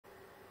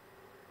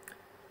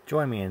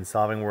Join me in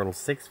solving Wordle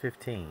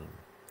 615.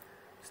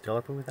 Still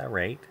open with that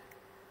rate.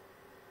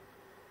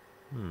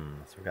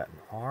 So we've got an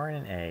R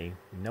and an A.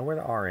 We know where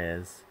the R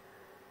is,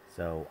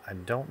 so I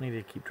don't need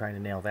to keep trying to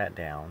nail that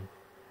down.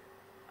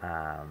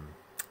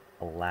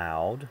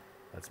 Allowed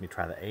lets me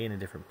try the A in a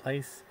different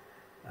place.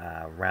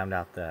 Round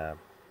out the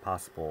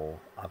possible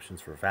options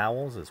for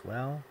vowels as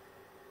well.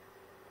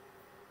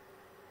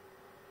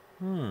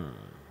 We've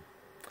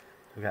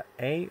got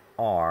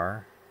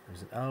A-R.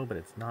 There's an O, but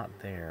it's not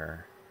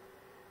there.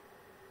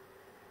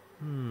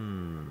 What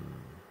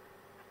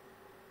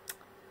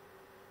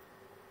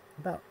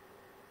about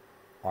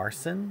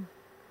arson?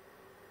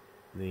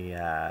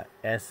 The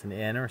S and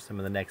N are some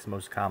of the next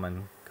most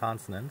common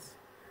consonants.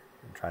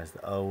 It tries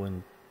the O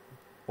in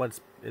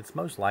what's its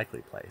most likely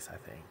place, I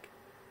think.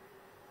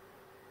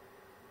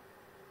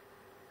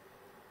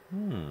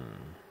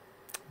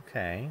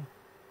 Okay.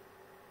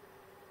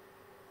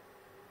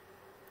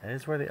 That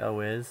is where the O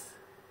is.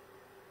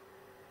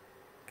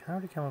 Can't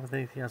already come up with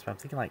anything else, but I'm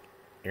thinking like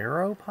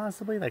arrow,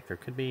 possibly? Like there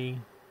could be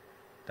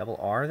double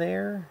R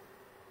there?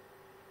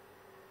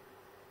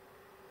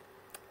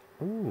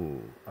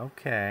 Ooh,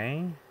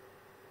 okay.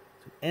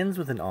 So it ends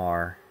with an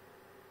R.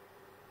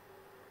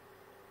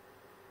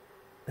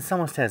 This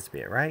almost has to be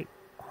it, right?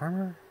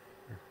 Armor?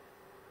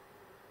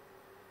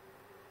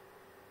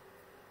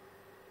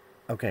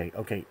 Okay.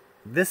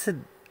 This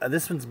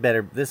one's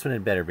better. This one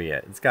had better be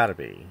it. It's gotta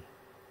be.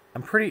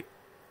 I'm pretty...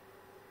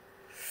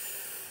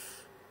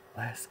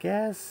 Last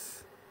guess?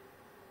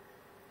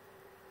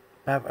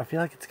 I feel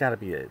like it's gotta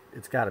be it.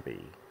 It's gotta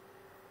be.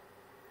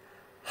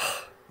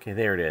 Okay,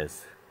 there it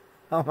is.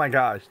 Oh my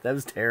gosh, that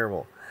was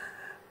terrible.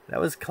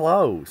 That was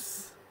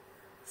close.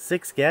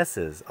 6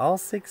 guesses. All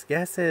 6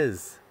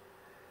 guesses.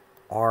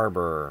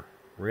 Arbor.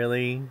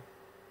 Really?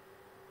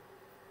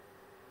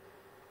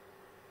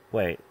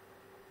 Wait.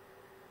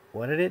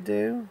 What did it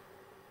do?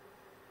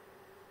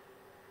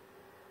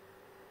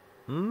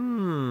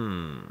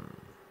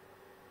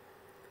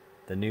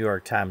 The New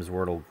York Times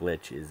Wordle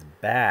glitch is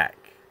back.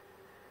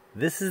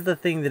 This is the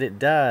thing that it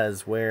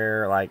does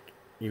where, like,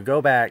 you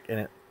go back and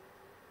it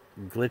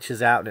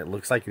glitches out and it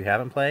looks like you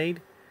haven't played.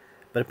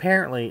 But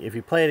apparently, if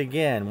you play it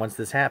again, once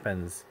this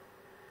happens,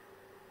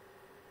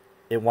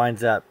 it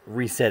winds up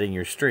resetting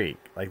your streak.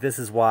 Like, this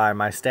is why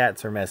my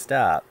stats are messed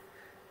up.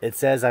 It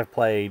says I've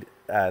played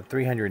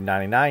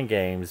 399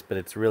 games, but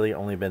it's really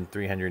only been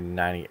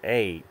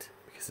 398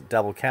 because it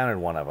double counted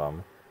one of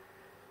them.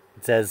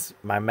 It says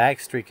my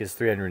max streak is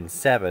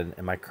 307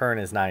 and my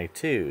current is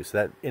 92, so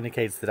that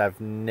indicates that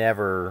I've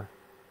never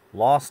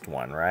lost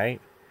one,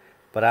 right?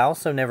 But I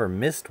also never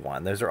missed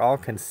one. Those are all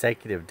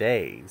consecutive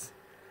days,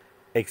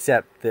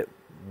 except that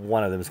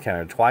one of them is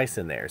counted twice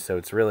in there, so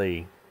it's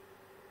really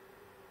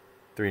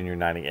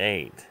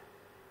 398.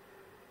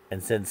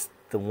 And since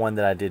the one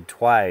that I did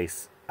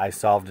twice, I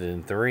solved it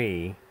in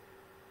 3,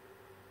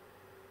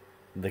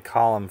 the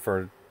column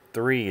for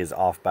 3 is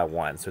off by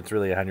 1, so it's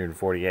really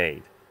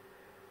 148.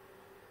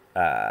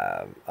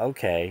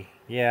 Okay,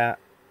 yeah.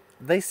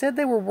 They said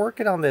they were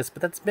working on this,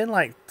 but that's been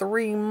like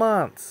 3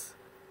 months.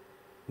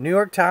 New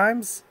York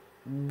Times,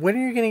 when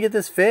are you going to get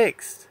this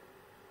fixed?